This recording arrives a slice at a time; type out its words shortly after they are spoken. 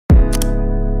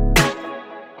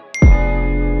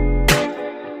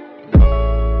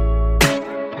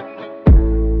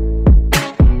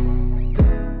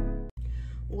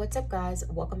What's up, guys?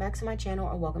 Welcome back to my channel,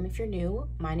 or welcome if you're new.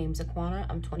 My name is Aquana.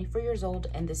 I'm 24 years old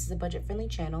and this is a budget-friendly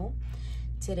channel.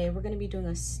 Today we're going to be doing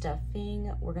a stuffing.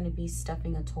 We're going to be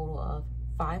stuffing a total of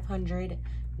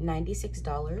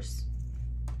 $596.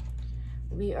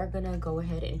 We are going to go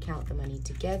ahead and count the money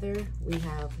together. We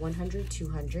have 100,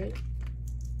 200,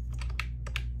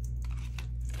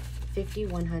 50,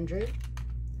 100,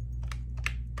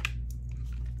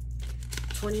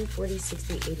 20, 40,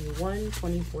 60, 81,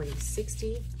 20, 40,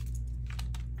 60,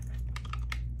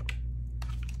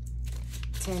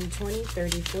 10, 20,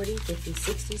 30, 40, 50,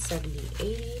 60, 70,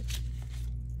 80,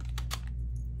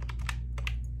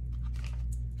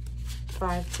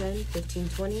 5, 10, 15,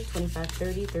 20, 25,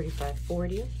 30, 35,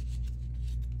 40,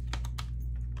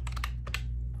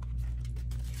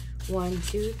 1,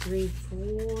 2, 3,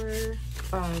 4,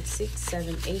 5, 6,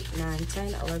 7, 8, 9,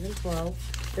 10, 11, 12,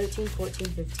 13, 14,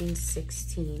 15,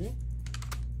 16,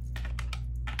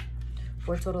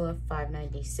 for a total of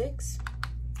 $596.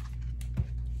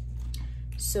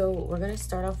 So we're gonna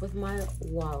start off with my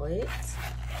wallet.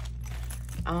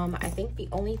 I think the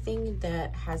only thing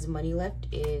that has money left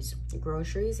is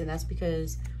groceries, and that's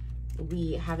because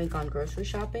we haven't gone grocery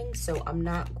shopping. So I'm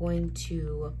not going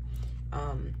to,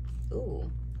 I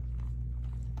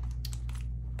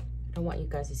don't want you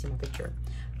guys to see my picture.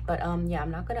 But yeah,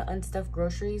 I'm not gonna unstuff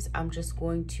groceries. I'm just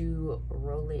going to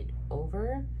roll it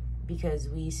over because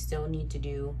we still need to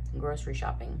do grocery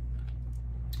shopping.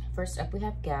 First up, we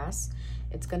have gas.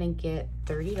 It's gonna get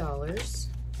 $30.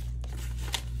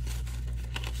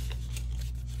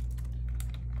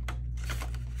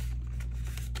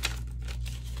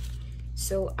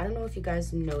 So I don't know if you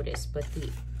guys noticed, but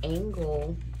the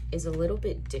angle is a little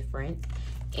bit different.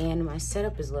 And my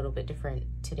setup is a little bit different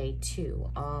today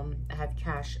too. I have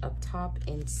cash up top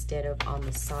instead of on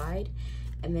the side.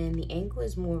 And then the angle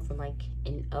is more from like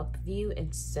an up view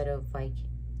instead of like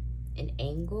an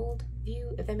angled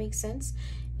view, if that makes sense.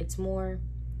 It's more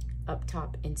up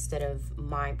top instead of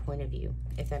my point of view,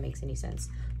 if that makes any sense.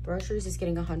 Groceries is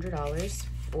getting $100.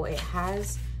 Well, it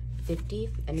has 50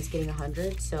 and it's getting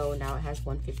 100, so now it has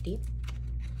 150.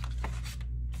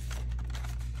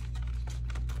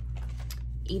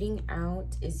 Eating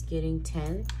out is getting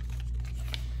 10.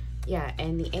 Yeah,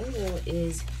 and the angle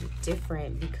is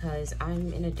different because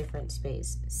I'm in a different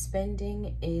space.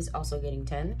 Spending is also getting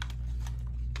 10.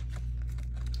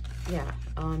 Yeah,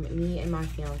 me and my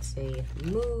fiance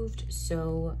moved,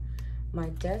 so my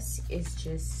desk is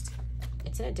just,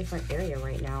 it's in a different area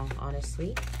right now,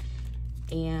 honestly.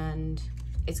 And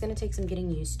it's gonna take some getting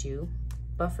used to.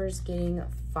 Buffer's getting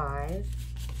 5.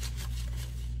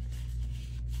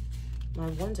 My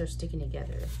ones are sticking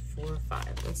together, 4,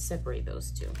 5. Let's separate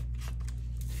those two.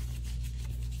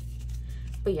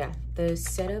 But yeah, the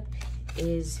setup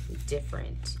is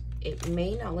different. It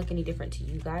may not look any different to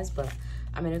you guys, but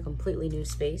I'm in a completely new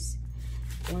space.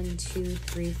 1, 2,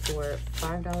 3, 4,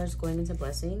 $5 going into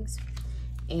blessings.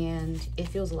 And it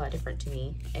feels a lot different to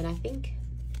me. And I think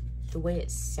the way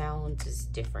it sounds is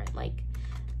different. Like,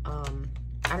 I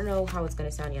don't know how it's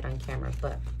gonna sound yet on camera,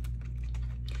 but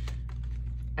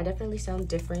I definitely sound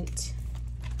different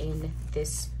in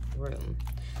this room.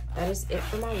 That is it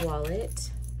for my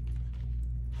wallet.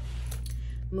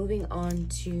 Moving on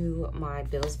to my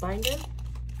bills binder.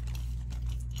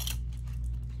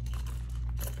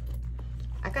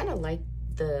 I kind of like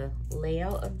the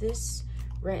layout of this.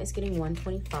 Rent is getting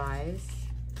 $125.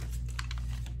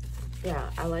 Yeah,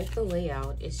 I like the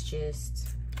layout. It's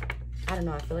just, I don't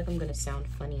know, I feel like I'm gonna sound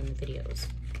funny in the videos.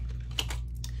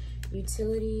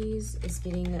 Utilities is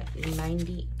getting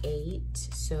 98,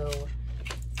 so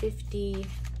 50,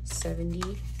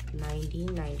 70, 90,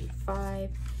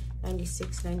 95,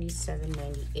 96, 97,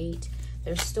 98.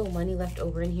 There's still money left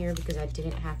over in here because I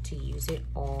didn't have to use it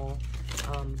all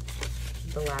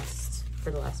for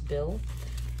the last bill.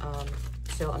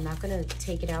 So I'm not gonna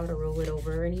take it out or roll it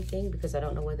over or anything because I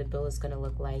don't know what the bill is gonna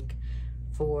look like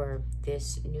for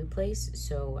this new place.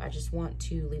 So I just want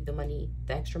to leave the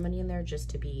extra money in there just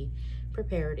to be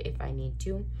prepared if I need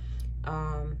to.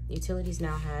 Utilities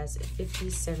now has 50,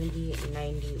 70,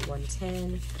 90,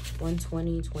 110,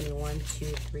 120, 21, 2,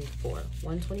 3, 4.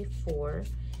 124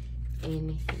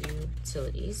 in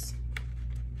utilities.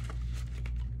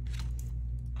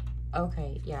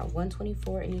 Okay, yeah,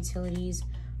 124 in utilities.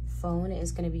 Phone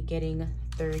is gonna be getting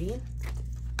 30.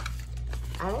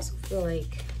 I also feel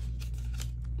like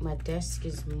my desk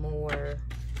is more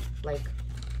like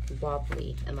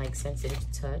wobbly and like sensitive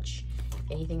to touch.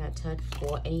 Anything I touch,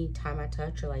 or any time I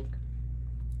touch, or like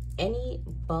any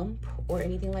bump or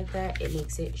anything like that, it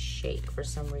makes it shake for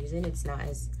some reason. It's not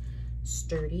as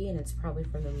sturdy, and it's probably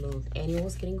from the move. Annual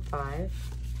is getting 5.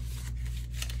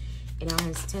 It now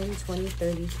has 10, 20,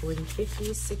 30, 40,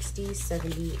 50, 60,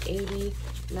 70, 80,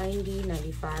 90,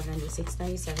 95, 96,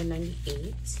 97,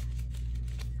 98.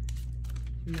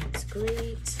 And that's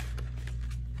great.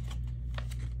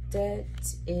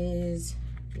 Debt is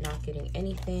not getting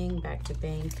anything. Back to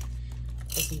bank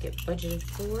doesn't get budgeted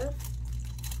for.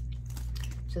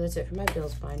 So that's it for my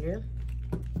bills binder.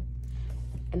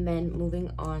 And then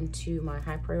moving on to my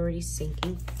high priority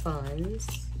sinking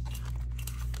funds.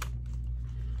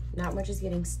 Not much is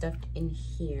getting stuffed in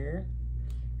here.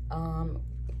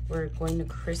 We're going to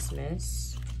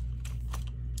Christmas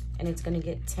and it's gonna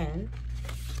get 10.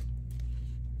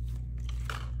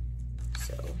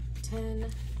 So 10.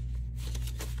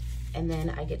 And then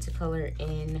I get to color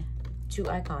in 2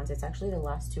 icons. It's actually the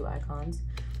last 2 icons.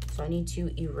 So I need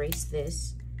to erase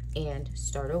this and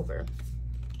start over.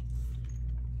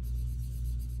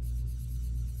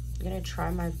 I'm gonna try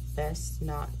my best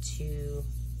not to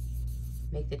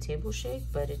make the table shake,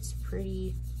 but it's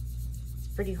pretty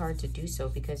hard to do so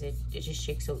because it just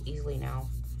shakes so easily now.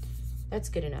 That's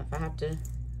good enough. I have to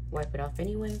wipe it off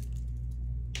anyway.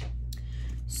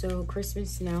 So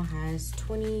Christmas now has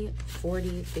 20,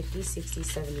 40, 50, 60,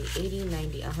 70, 80,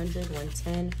 90, 100,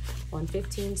 110,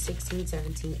 115, 16,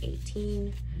 17,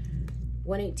 18,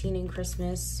 118 in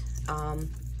Christmas.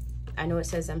 I know it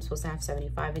says I'm supposed to have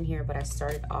 75 in here, but I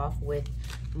started off with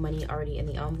money already in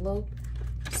the envelope,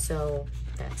 so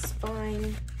that's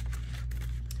fine.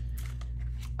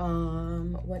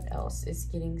 What else is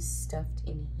getting stuffed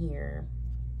in here?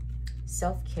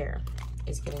 Self-care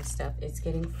is getting stuffed. It's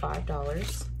getting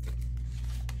 $5.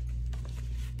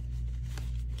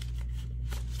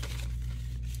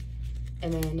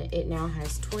 And then it now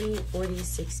has 20, 40,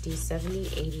 60, 70,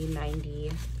 80,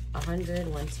 90, 100,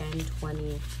 110,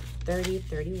 20, 30,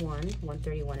 31,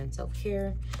 131 in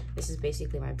self-care. This is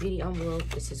basically my beauty envelope.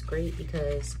 This is great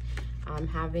because I'm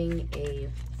having a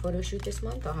photo shoot this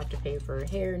month. I'll have to pay for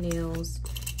hair, nails,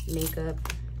 makeup,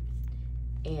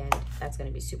 and that's going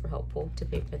to be super helpful to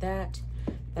pay for that.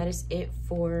 That is it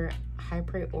for high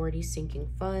priority sinking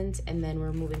funds, and then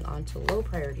we're moving on to low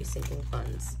priority sinking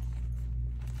funds.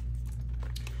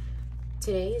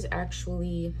 Today is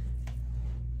actually,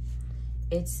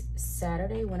 it's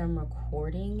Saturday when I'm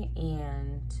recording,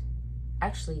 and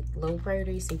actually low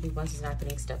priority sinking funds is not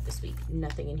getting stuff this week.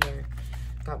 Nothing in here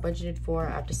got budgeted for.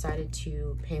 I've decided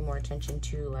to pay more attention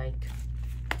to like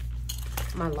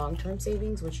my long-term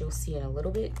savings, which you'll see in a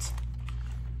little bit.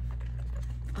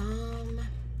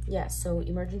 Yeah, so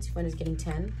emergency fund is getting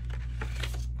 10.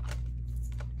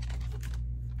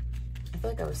 I feel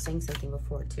like I was saying something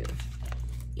before too.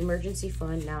 Emergency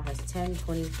fund now has 10,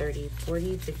 20, 30,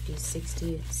 40, 50,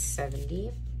 60,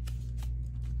 70.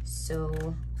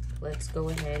 So let's go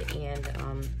ahead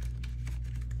and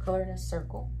color in a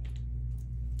circle.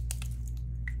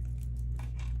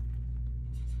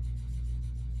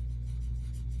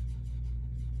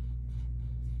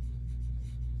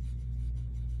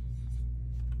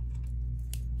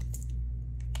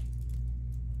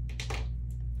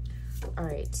 All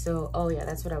right, so, oh yeah,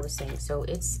 that's what I was saying. So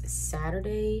it's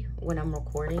Saturday when I'm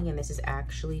recording, and this is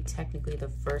actually technically the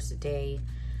first day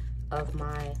of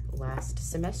my last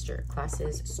semester.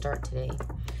 Classes start today.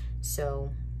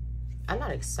 So I'm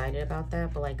not excited about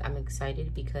that, but like I'm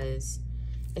excited because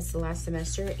it's the last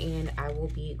semester and I will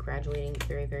be graduating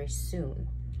very, very soon.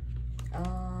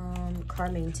 Car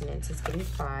maintenance is getting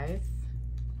 5.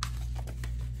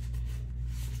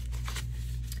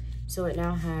 So it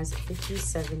now has 50,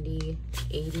 70,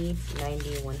 80,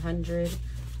 90, 100,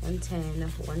 110,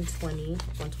 120,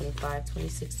 125,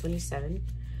 26, 27,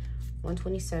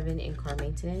 127 in car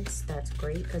maintenance. That's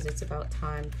great because it's about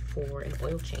time for an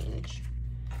oil change.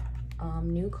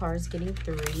 New cars getting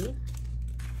 3.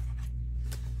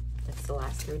 That's the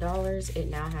last $3. It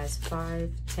now has 5,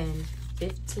 10,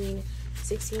 15,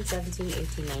 16, 17,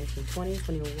 18, 19, 20,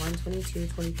 21, 22,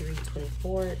 23,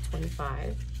 24,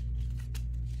 25.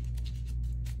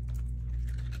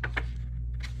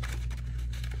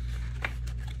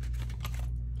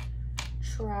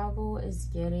 Travel is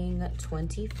getting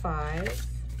 25.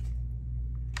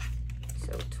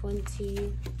 So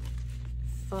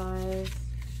 25.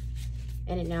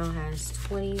 And it now has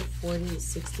 20, 40,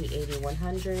 60, 80,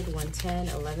 100, 110,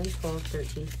 11, 12,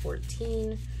 13, 14,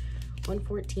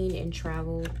 114 in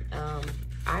travel.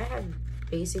 I have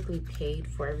basically paid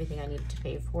for everything I needed to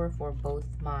pay for both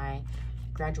my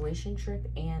graduation trip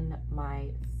and my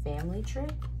family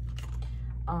trip.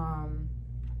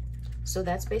 So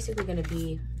that's basically going to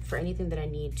be for anything that I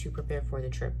need to prepare for the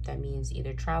trip. That means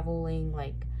either traveling,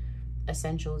 like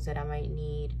essentials that I might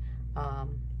need,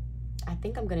 I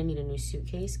think I'm gonna need a new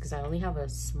suitcase because I only have a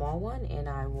small one and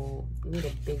I will need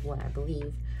a big one, I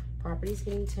believe. Property's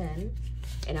getting 10.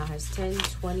 It now has 10,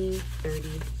 20, 30,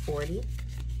 40.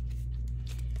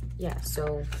 Yeah,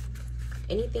 so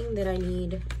anything that I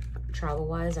need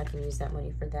travel-wise, I can use that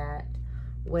money for that.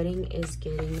 Wedding is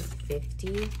getting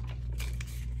 50.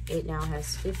 It now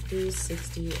has 50,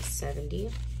 60,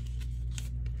 70.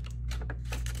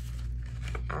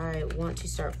 I want to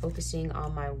start focusing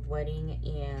on my wedding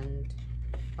and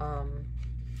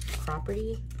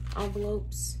property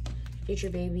envelopes. Future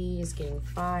baby is getting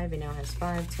 5. It now has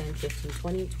 5, 10, 15,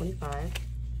 20, 25.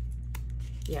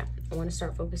 Yeah, I want to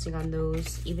start focusing on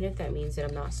those, even if that means that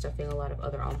I'm not stuffing a lot of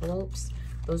other envelopes.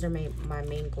 Those are my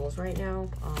main goals right now,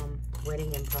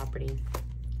 wedding and property.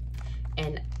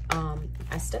 And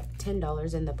I stuffed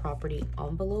 $10 in the property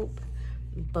envelope,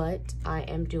 but I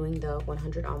am doing the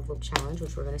 100 envelope challenge,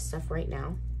 which we're going to stuff right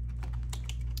now.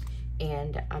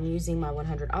 And I'm using my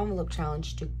 100 envelope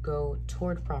challenge to go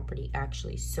toward property,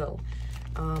 actually. So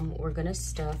we're going to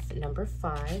stuff number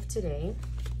 5 today.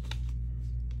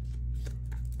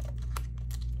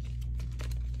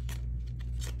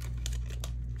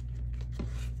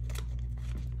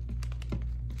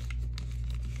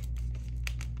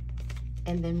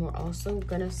 And then we're also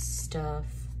going to stuff,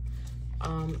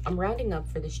 I'm rounding up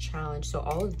for this challenge. So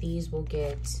all of these will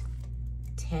get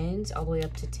 10s all the way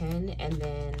up to 10, and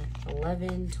then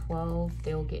 11, 12,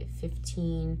 they'll get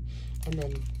 15, and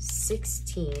then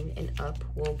 16 and up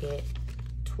will get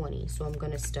 20. So I'm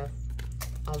going to stuff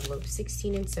envelope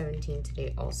 16 and 17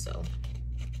 today also.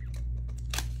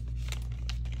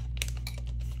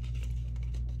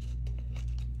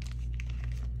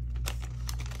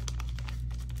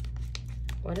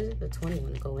 Why doesn't the 20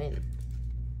 one go in?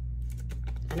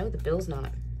 I know the bill's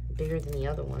not bigger than the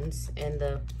other ones, and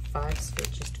the 5s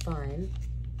fit just fine.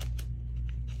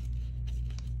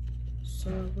 So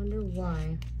I wonder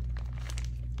why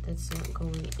that's not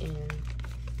going in.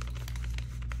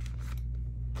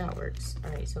 That works.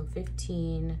 All right, so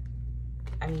 16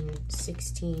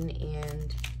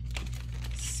 and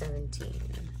 17.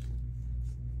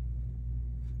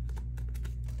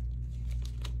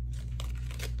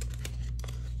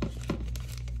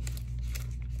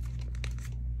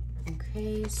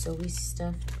 Okay, so we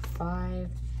stuffed 5,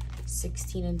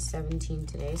 16, and 17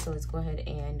 today. So let's go ahead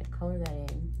and color that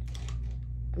in.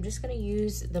 I'm just gonna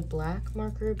use the black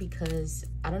marker because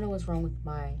I don't know what's wrong with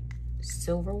my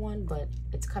silver one, but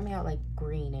it's coming out like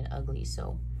green and ugly.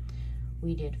 So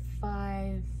we did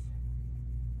 5,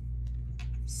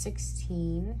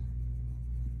 16,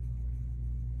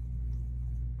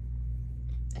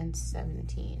 and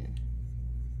 17.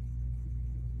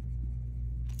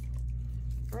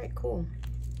 All right, cool.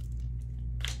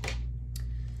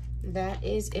 That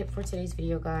is it for today's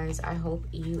video, guys. I hope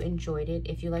you enjoyed it.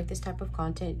 If you like this type of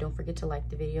content, don't forget to like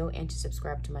the video and to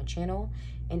subscribe to my channel.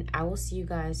 And I will see you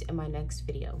guys in my next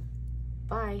video.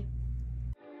 Bye.